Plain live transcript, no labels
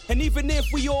And even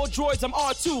if we all droids, I'm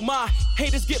R2. My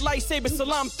haters get lightsabers,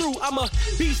 salam through. I'm a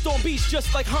beast on beast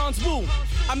just like Hans Wu.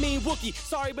 I mean Wookie,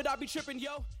 sorry but I be tripping,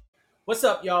 yo. What's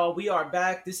up, y'all? We are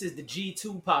back. This is the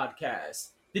G2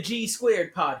 podcast, the G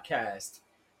Squared podcast.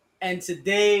 And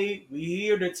today we're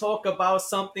here to talk about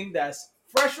something that's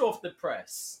fresh off the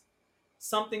press.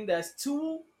 Something that's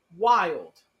too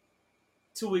wild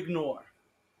to ignore.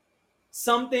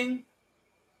 Something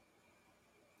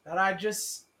that I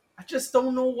just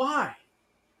don't know why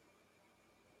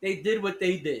they did what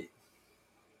they did.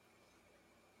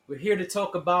 We're here to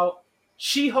talk about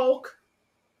She-Hulk,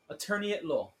 Attorney at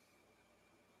Law.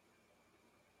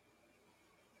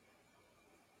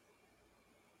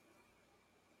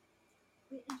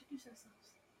 We introduce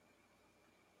ourselves.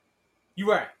 You're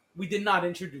right. We did not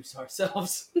introduce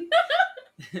ourselves.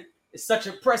 It's such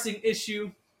a pressing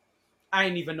issue. I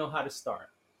didn't even know how to start.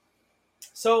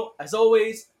 So, as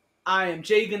always, I am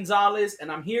Jay Gonzalez,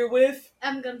 and I'm here with...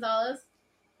 M. Gonzalez.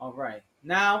 All right.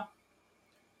 Now,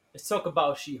 let's talk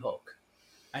about She-Hulk.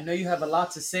 I know you have a lot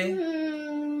to say.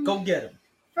 Go get him.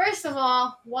 First of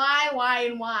all,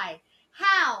 why?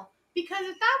 How? Because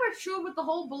if that were true with the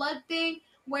whole blood thing,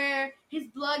 where his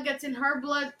blood gets in her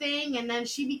blood thing, and then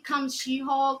she becomes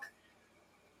She-Hulk,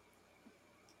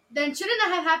 then shouldn't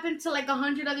that have happened to like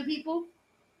 100 other people?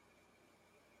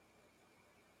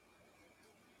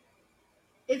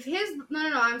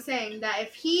 I'm saying that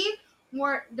if he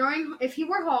were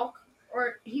Hulk,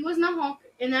 or he was not Hulk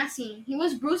in that scene, he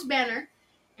was Bruce Banner,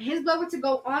 and his blood were to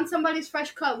go on somebody's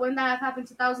fresh cut, wouldn't that have happened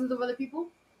to thousands of other people?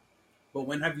 But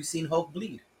when have you seen Hulk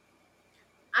bleed?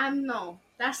 I'm not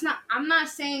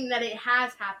saying that it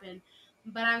has happened,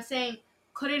 but I'm saying,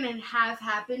 couldn't it have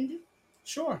happened?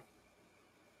 Sure.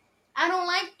 I don't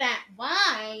like that.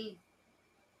 Why?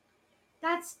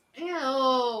 That's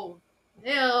ew.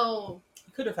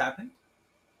 It could have happened.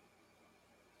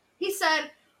 He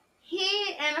said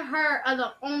he and her are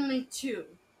the only two.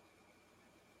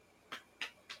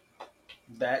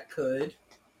 That could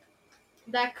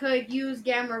use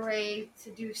gamma ray to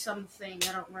do something.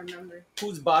 I don't remember.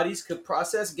 Whose bodies could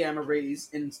process gamma rays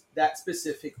in that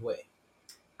specific way.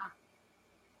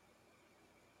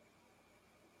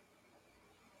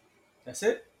 That's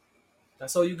it?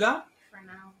 That's all you got? For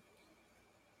now.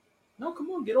 No,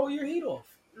 come on, get all your hate off.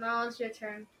 No, it's your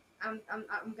turn. I'm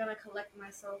gonna collect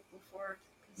myself before.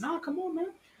 No, come on,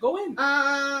 man. Go in.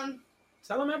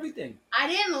 Tell him everything. I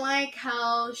didn't like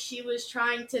how she was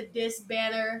trying to diss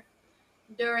Banner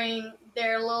during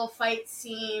their little fight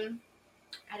scene.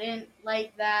 I didn't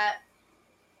like that.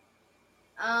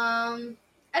 I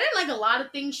didn't like a lot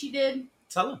of things she did.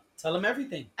 Tell him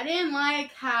everything. I didn't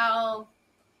like how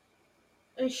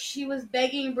she was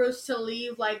begging Bruce to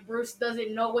leave, like Bruce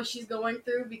doesn't know what she's going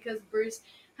through because Bruce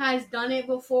has done it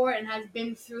before and has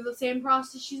been through the same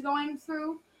process she's going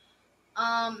through.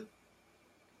 I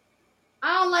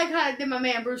don't like how it did my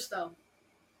man Bruce though.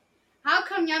 How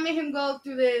come y'all made him go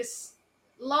through this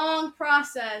long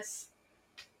process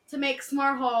to make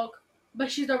Smart Hulk, but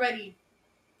she's already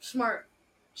smart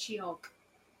She-Hulk?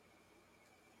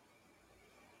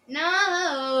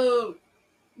 No.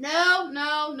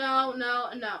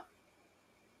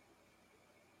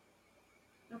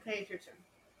 Okay, it's your turn.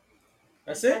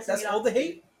 That's it? That's all the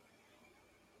hate?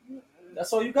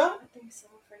 That's all you got? I think so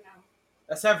for now.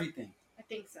 That's everything? I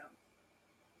think so.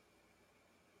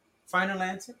 Final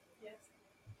answer? Yes.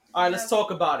 All right, let's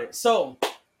talk about it. So,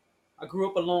 I grew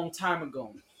up a long time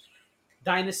ago.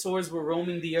 Dinosaurs were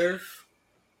roaming the earth.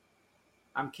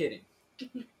 I'm kidding.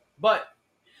 But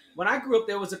when I grew up,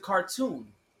 there was a cartoon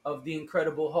of the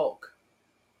Incredible Hulk.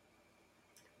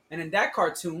 And in that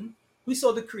cartoon, we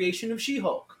saw the creation of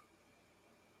She-Hulk.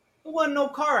 It wasn't no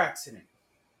car accident.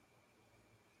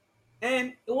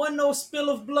 And it wasn't no spill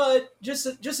of blood, just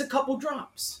a couple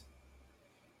drops.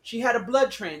 She had a blood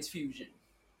transfusion.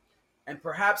 And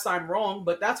perhaps I'm wrong,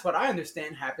 but that's what I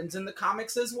understand happens in the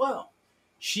comics as well.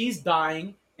 She's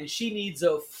dying, and she needs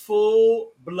a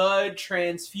full blood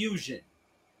transfusion.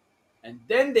 And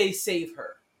then they save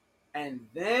her. And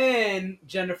then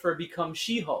Jennifer becomes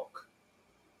She-Hulk.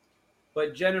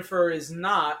 But Jennifer is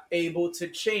not able to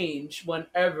change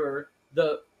whenever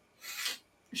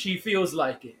she feels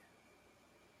like it.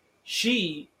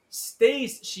 She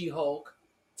stays She-Hulk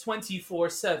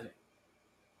 24/7.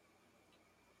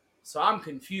 So I'm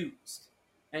confused.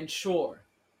 And sure,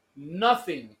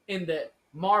 nothing in the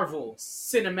Marvel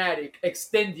Cinematic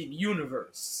Extended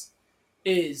Universe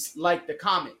is like the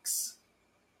comics.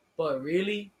 But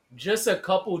really, just a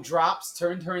couple drops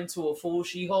turned her into a full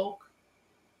She-Hulk?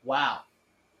 Wow.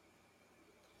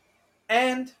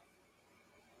 And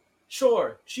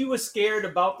sure, she was scared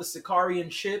about the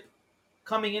Sicarian ship,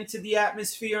 coming into the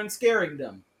atmosphere and scaring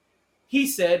them. He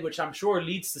said, which I'm sure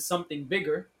leads to something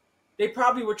bigger, they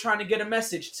probably were trying to get a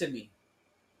message to me.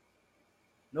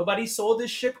 Nobody saw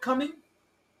this ship coming?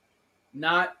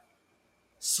 Not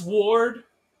Sword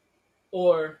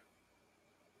or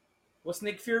what's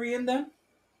Nick Fury in them?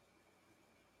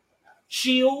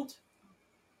 Shield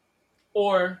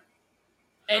or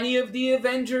any of the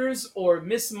Avengers or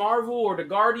Miss Marvel or the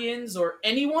Guardians or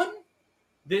anyone?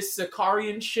 This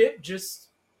Sicarian ship just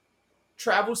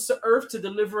travels to Earth to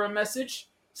deliver a message,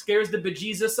 scares the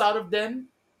bejesus out of them.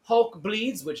 Hulk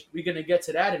bleeds, which we're going to get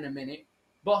to that in a minute.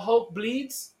 But Hulk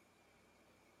bleeds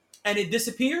and it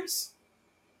disappears.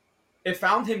 It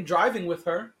found him driving with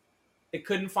her. It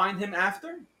couldn't find him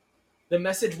after. The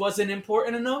message wasn't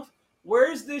important enough.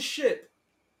 Where's this ship?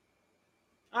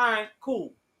 Alright,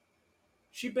 cool.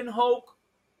 She been Hulk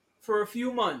for a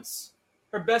few months.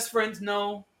 Her best friends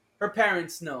know. Her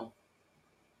parents know.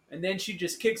 And then she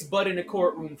just kicks butt in the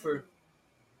courtroom for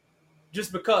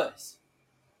just because.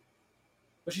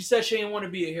 But she said she didn't want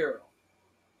to be a hero.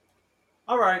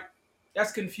 Alright,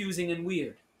 that's confusing and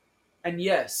weird. And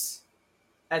yes,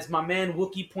 as my man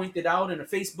Wookie pointed out in a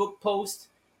Facebook post,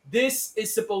 this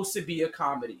is supposed to be a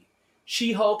comedy.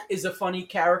 She-Hulk is a funny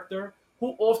character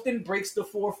who often breaks the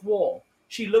fourth wall.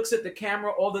 She looks at the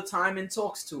camera all the time and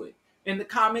talks to it. In the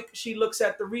comic, she looks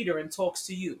at the reader and talks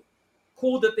to you.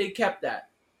 Cool that they kept that.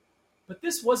 But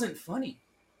this wasn't funny.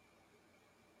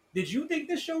 Did you think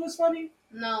this show was funny?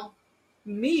 No.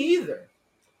 Me either.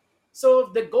 So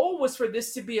if the goal was for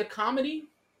this to be a comedy,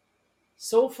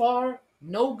 so far,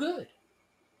 no good.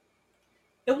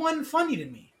 It wasn't funny to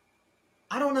me.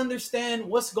 I don't understand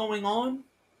what's going on.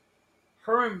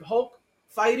 Her and Hulk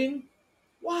fighting.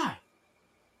 Why?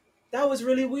 That was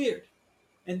really weird.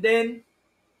 And then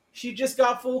she just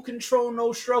got full control,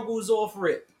 no struggles off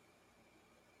rip.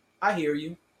 I hear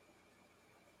you.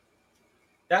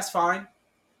 That's fine.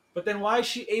 But then why is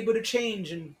she able to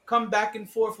change and come back and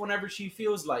forth whenever she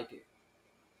feels like it?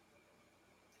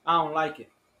 I don't like it.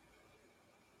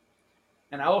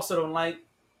 And I also don't like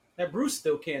that Bruce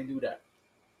still can't do that.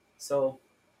 So,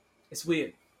 it's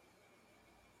weird.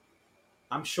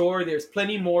 I'm sure there's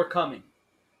plenty more coming.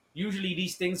 Usually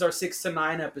these things are 6 to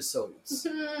 9 episodes.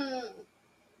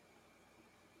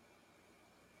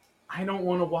 I don't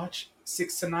want to watch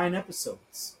 6 to 9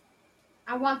 episodes.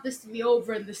 I want this to be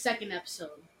over in the second episode.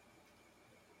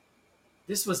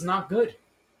 This was not good.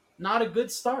 Not a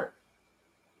good start.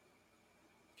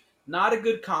 Not a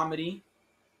good comedy.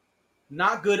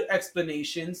 Not good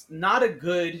explanations. Not a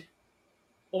good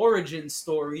origin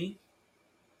story.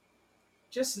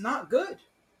 Just not good.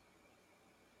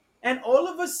 And all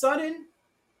of a sudden,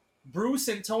 Bruce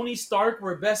and Tony Stark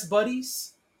were best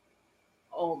buddies.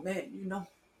 Oh man,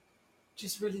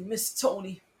 just really miss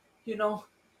Tony.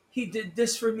 He did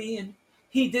this for me and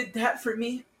he did that for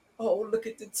me. Oh, look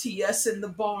at the TS in the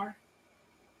bar.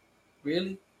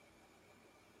 Really?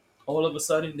 All of a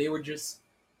sudden, they were just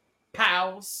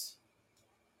pals.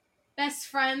 Best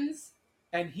friends.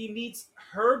 And he needs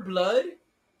her blood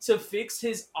to fix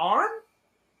his arm?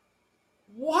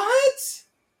 What?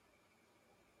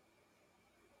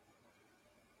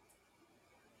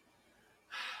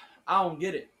 I don't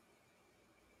get it.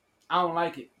 I don't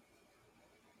like it.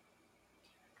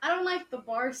 I don't like the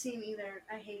bar scene either.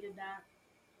 I hated that.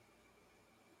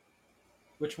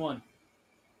 Which one?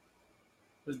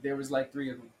 There was like 3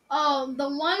 of them. Oh, the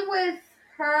one with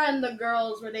her and the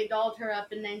girls where they dolled her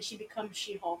up and then she becomes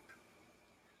She-Hulk.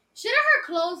 Shouldn't her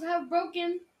clothes have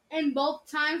broken in both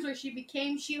times where she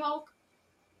became She-Hulk?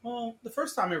 Well, the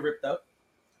first time it ripped up,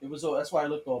 that's why it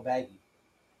looked all baggy.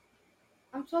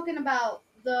 I'm talking about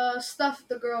the stuff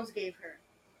the girls gave her.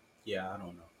 Yeah, I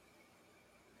don't know.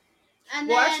 And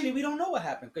well, then, actually, we don't know what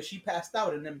happened because she passed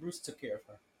out and then Bruce took care of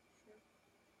her.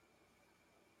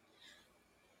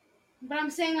 But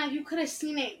I'm saying, like, you could have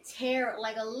seen it tear,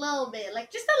 like, a little bit.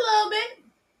 Like, just a little bit.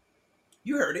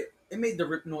 You heard it. It made the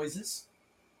rip noises.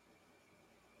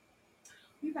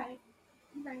 You're right.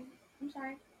 I'm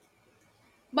sorry.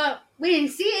 But we didn't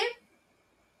see it.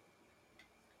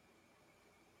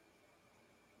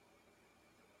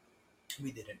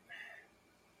 We didn't.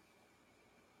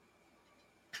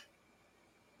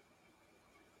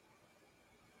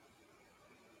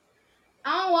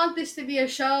 I don't want this to be a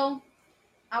show.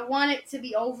 I want it to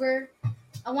be over.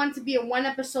 I want it to be a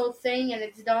 1-episode thing and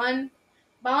it's done.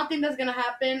 But I don't think that's going to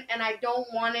happen. And I don't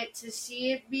want it to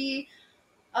see it be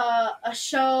a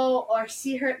show or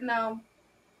see her. No.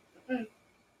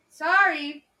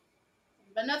 Sorry.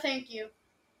 But no thank you.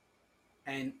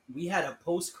 And we had a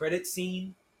post-credit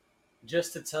scene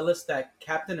just to tell us that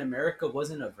Captain America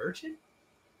wasn't a virgin?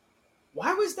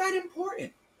 Why was that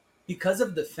important? Because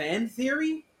of the fan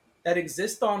theory that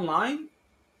exists online?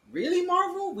 Really,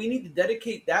 Marvel? We need to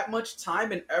dedicate that much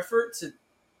time and effort to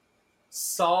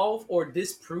solve or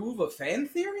disprove a fan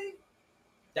theory?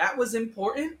 That was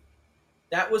important?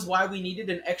 That was why we needed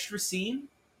an extra scene?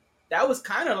 That was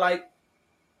kind of like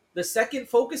the second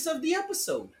focus of the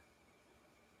episode.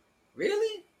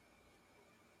 Really?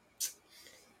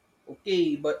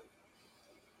 Okay, but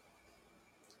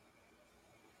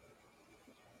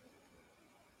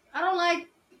I don't like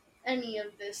any of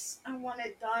this. I want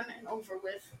it done and over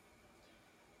with.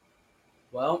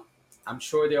 well, I'm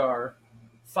sure there are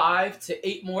 5 to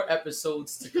 8 more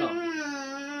episodes to come.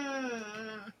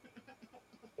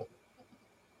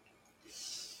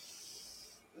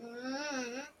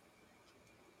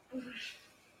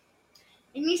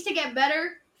 It needs to get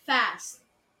better fast.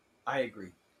 I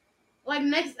agree. Like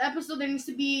next episode, there needs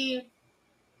to be,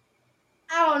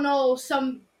 I don't know,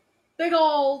 some big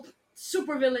old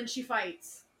supervillain she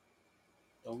fights.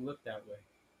 Don't look that way.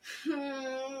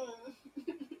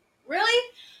 Really?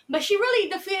 But she really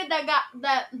defeated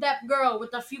that girl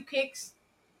with a few kicks.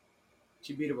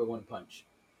 She beat her with one punch.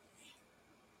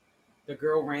 The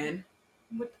girl ran.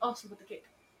 With the kick.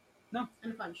 No.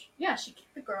 And a punch. Yeah, she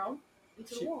kicked the girl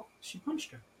into the wall. She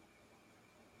punched her.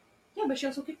 Yeah, but she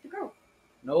also kicked the girl.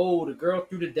 No, the girl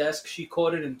threw the desk. She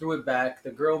caught it and threw it back.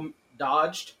 The girl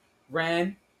dodged,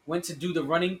 ran, went to do the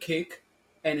running kick,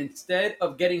 and instead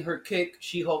of getting her kick,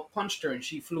 She-Hulk punched her and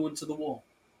she flew into the wall.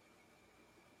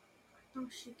 Oh,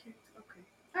 she kicked. Okay.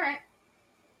 Alright.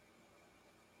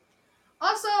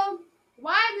 Also,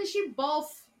 why is she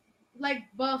both, like,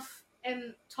 buff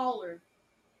and taller?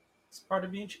 It's part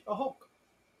of being a Hulk.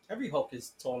 Every Hulk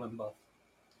is tall and buff.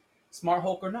 Smart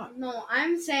Hulk or not. No,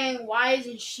 I'm saying why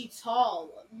isn't she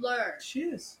taller? She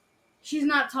is. She's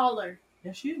not taller.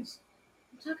 Yeah, she is.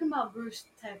 I'm talking about Bruce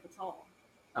type of tall.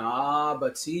 Ah,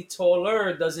 but see,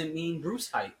 taller doesn't mean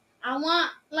Bruce height.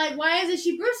 Why isn't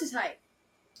she Bruce's height?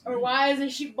 Or why isn't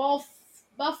she both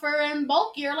buffer and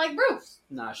bulkier like Bruce?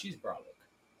 Nah, she's Brolic.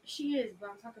 She is, but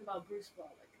I'm talking about Bruce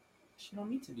Brolic. She don't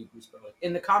need to be Bruce Brolic.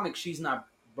 In the comics, she's not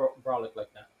Brolic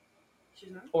like that.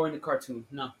 She's not? Or in the cartoon,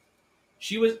 no.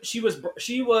 She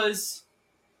was.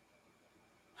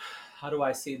 How do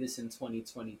I say this in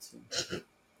 2022?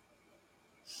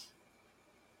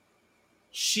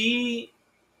 She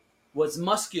was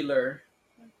muscular,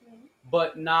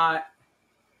 but not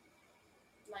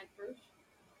like Bruce.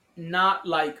 Not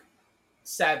like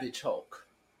Savage Hulk.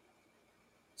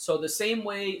 So the same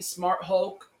way Smart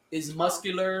Hulk is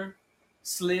muscular,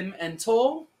 slim, and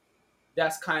tall,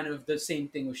 that's kind of the same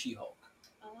thing with She-Hulk.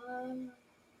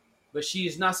 But she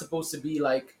is not supposed to be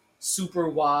like super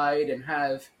wide and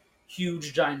have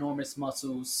huge, ginormous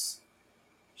muscles.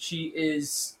 She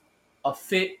is a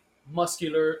fit,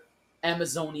 muscular,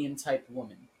 Amazonian type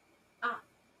woman.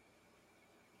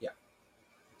 Yeah.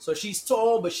 So she's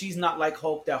tall, but she's not like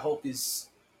Hulk. That Hulk is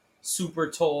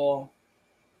super tall.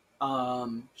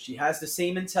 She has the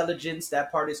same intelligence.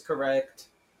 That part is correct.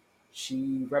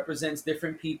 She represents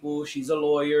different people. She's a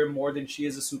lawyer more than she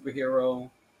is a superhero.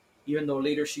 Even though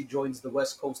later she joins the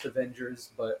West Coast Avengers,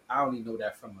 but I only know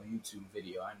that from a YouTube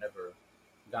video. I never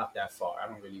got that far. I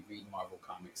don't really read Marvel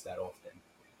comics that often.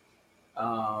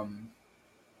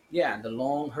 Yeah,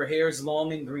 and her hair is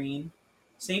long and green.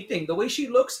 Same thing. The way she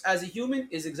looks as a human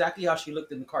is exactly how she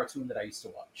looked in the cartoon that I used to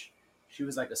watch. She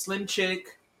was like a slim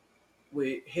chick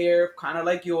with hair kind of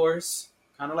like yours,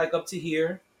 kind of like up to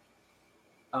here.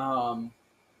 But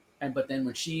then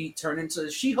when she turned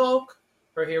into She-Hulk,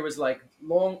 her hair was like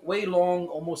long, way long,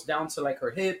 almost down to like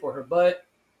her hip or her butt.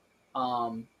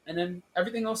 And then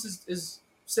everything else is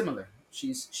similar.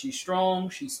 She's strong.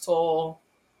 She's tall.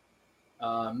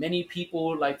 Many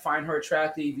people like find her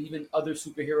attractive. Even other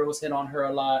superheroes hit on her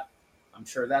a lot. I'm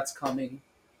sure that's coming.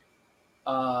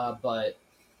 But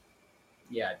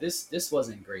yeah, this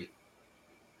wasn't great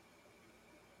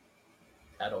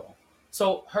at all.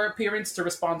 So her appearance, to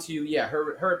respond to you, yeah,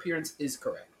 her appearance is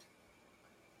correct.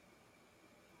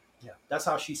 Yeah, that's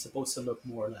how she's supposed to look,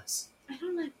 more or less. I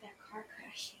don't like that car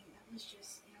crashing. That was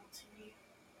just, to me,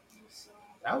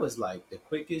 that was like the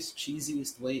quickest,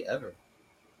 cheesiest way ever.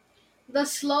 The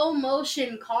slow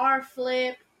motion car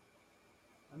flip.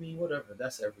 I mean, whatever.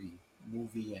 That's every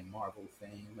movie and Marvel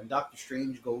thing. When Doctor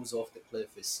Strange goes off the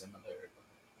cliff, is similar.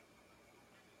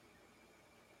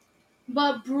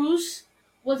 But Bruce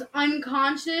was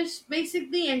unconscious,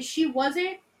 basically, and she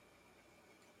wasn't.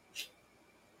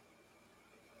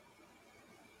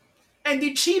 And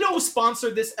did Cheetos sponsor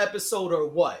this episode or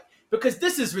what? Because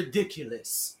this is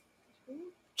ridiculous.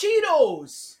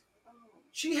 Cheetos!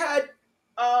 She had,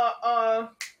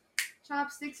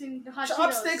 Chopsticks and hot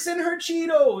Chopsticks Cheetos. in her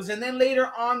Cheetos, and then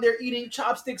later on they're eating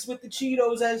chopsticks with the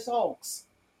Cheetos as Hulks.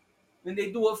 Then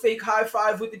they do a fake high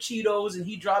five with the Cheetos, and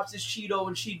he drops his Cheeto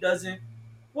and she doesn't.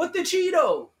 What the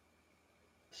Cheeto?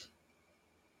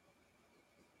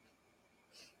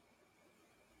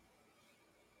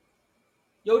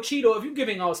 Yo, Cheeto, if you're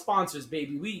giving out sponsors,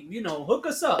 baby, we hook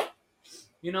us up.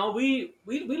 We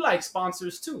like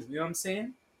sponsors too. You know what I'm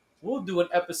saying? We'll do an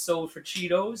episode for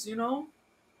Cheetos.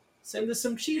 Send us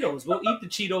some Cheetos. We'll eat the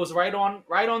Cheetos right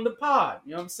on the pod.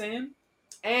 You know what I'm saying?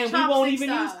 And we won't even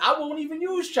use. I won't even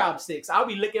use chopsticks. I'll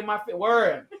be licking my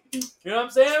word. You know what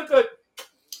I'm saying?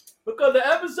 Because the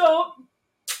episode,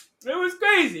 it was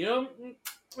crazy. So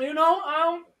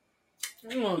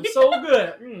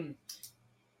good.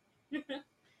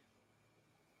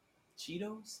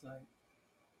 Cheetos, like,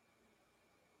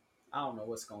 I don't know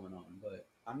what's going on, but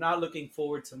I'm not looking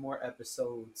forward to more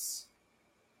episodes.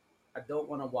 I don't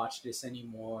want to watch this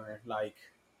anymore. Like,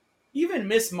 even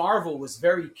Miss Marvel was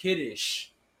very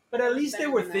kiddish, but at least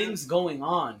there were things going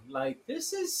on. Like,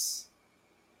 this is,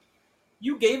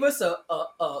 you gave us a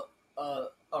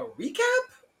recap.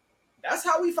 That's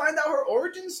how we find out her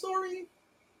origin story.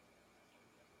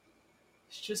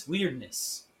 It's just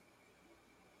weirdness.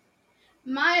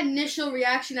 My initial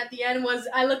reaction at the end was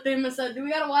I looked at him and said, "Do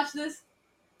we gotta watch this?"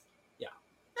 Yeah.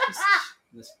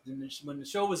 When the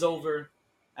show was over,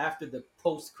 after the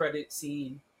post-credit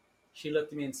scene, she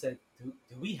looked at me and said,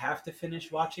 do we have to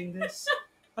finish watching this?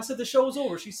 I said, the show's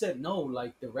over. She said, no,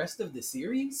 like the rest of the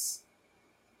series?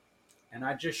 And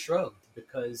I just shrugged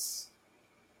because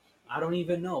I don't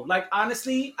even know. Like,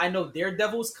 honestly, I know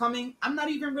Daredevil's coming. I'm not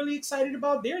even really excited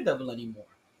about Daredevil anymore.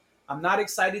 I'm not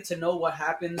excited to know what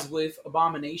happens with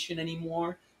Abomination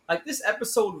anymore. Like, this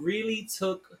episode really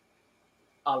took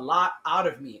a lot out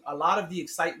of me. A lot of the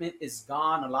excitement is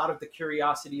gone. A lot of the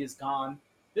curiosity is gone.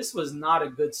 This was not a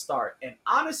good start. And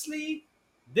honestly,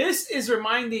 this is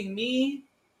reminding me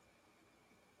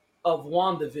of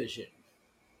WandaVision.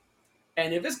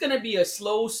 And if it's going to be a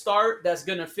slow start that's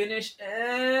going to finish,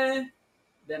 then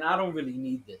I don't really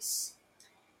need this.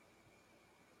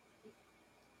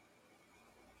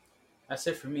 That's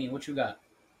it for me. What you got?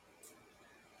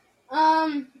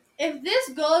 If this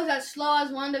goes as slow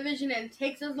as WandaVision and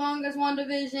takes as long as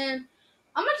WandaVision,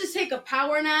 I'm gonna just take a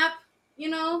power nap,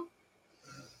 and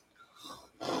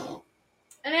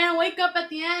then wake up at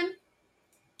the end,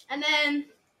 and then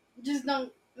just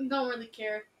don't really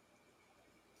care.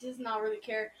 Just not really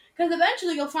care, because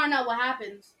eventually you'll find out what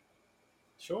happens.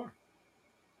 Sure.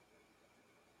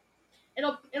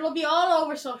 It'll be all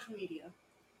over social media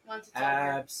once it's over.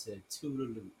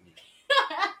 Absolutely.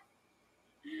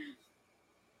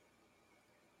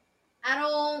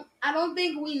 I don't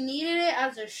think we needed it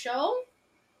as a show.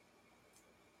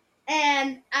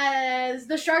 And as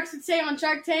the Sharks would say on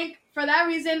Shark Tank, for that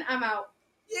reason, I'm out.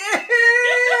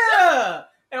 Yeah!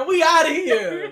 And we out of here.